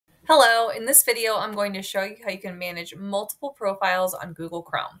Hello, in this video, I'm going to show you how you can manage multiple profiles on Google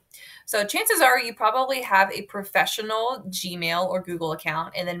Chrome. So chances are you probably have a professional Gmail or Google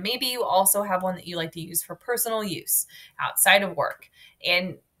account, and then maybe you also have one that you like to use for personal use outside of work.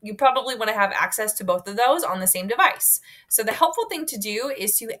 And you probably want to have access to both of those on the same device. So the helpful thing to do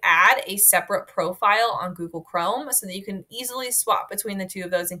is to add a separate profile on Google Chrome so that you can easily swap between the two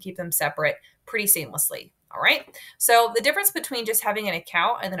of those and keep them separate pretty seamlessly. All right. So the difference between just having an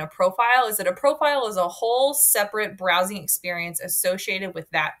account and then a profile is that a profile is a whole separate browsing experience associated with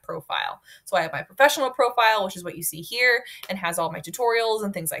that profile. So I have my professional profile, which is what you see here, and has all my tutorials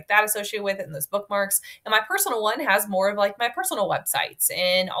and things like that associated with it and those bookmarks. And my personal one has more of like my personal websites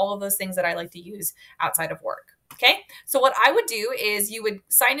and all of those things that I like to use outside of work. Okay. So what I would do is you would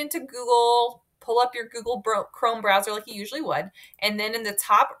sign into Google, pull up your Google Chrome browser like you usually would. And then in the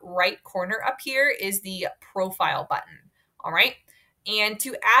top right corner up here is the profile button. All right. And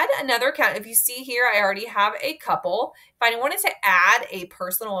to add another account, if you see here, I already have a couple. If I wanted to add a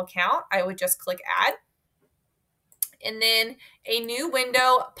personal account, I would just click add. And then a new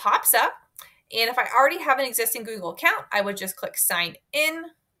window pops up. And if I already have an existing Google account, I would just click sign in.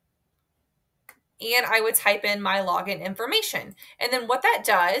 And I would type in my login information. And then what that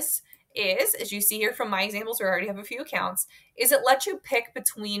does is, as you see here from my examples, where I already have a few accounts, is it lets you pick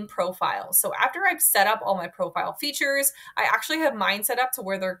between profiles. So after I've set up all my profile features, I actually have mine set up to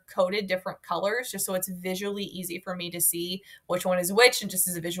where they're coded different colors, just so it's visually easy for me to see which one is which, and just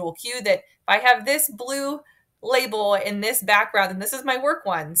as a visual cue that if I have this blue label in this background, then this is my work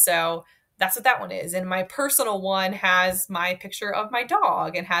one. So that's what that one is. And my personal one has my picture of my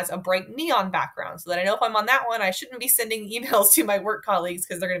dog and has a bright neon background so that I know if I'm on that one, I shouldn't be sending emails to my work colleagues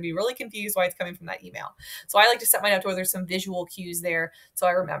because they're going to be really confused why it's coming from that email. So I like to set mine up to where there's some visual cues there so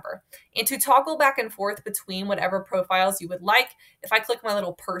I remember. And to toggle back and forth between whatever profiles you would like, if I click my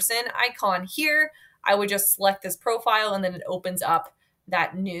little person icon here, I would just select this profile and then it opens up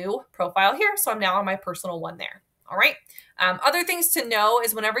that new profile here. So I'm now on my personal one there. All right. Other things to know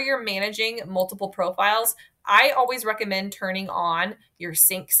is whenever you're managing multiple profiles, I always recommend turning on your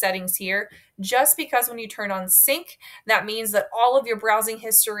sync settings here, just because when you turn on sync, that means that all of your browsing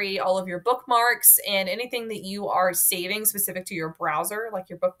history, all of your bookmarks, and anything that you are saving specific to your browser, like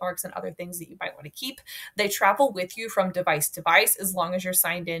your bookmarks and other things that you might want to keep, they travel with you from device to device as long as you're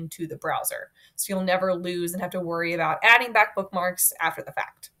signed in to the browser. So you'll never lose and have to worry about adding back bookmarks after the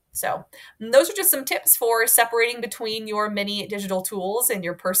fact. So those are just some tips for separating between your many digital tools in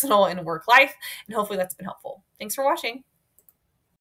your personal and work life. And hopefully that's been helpful. Thanks for watching.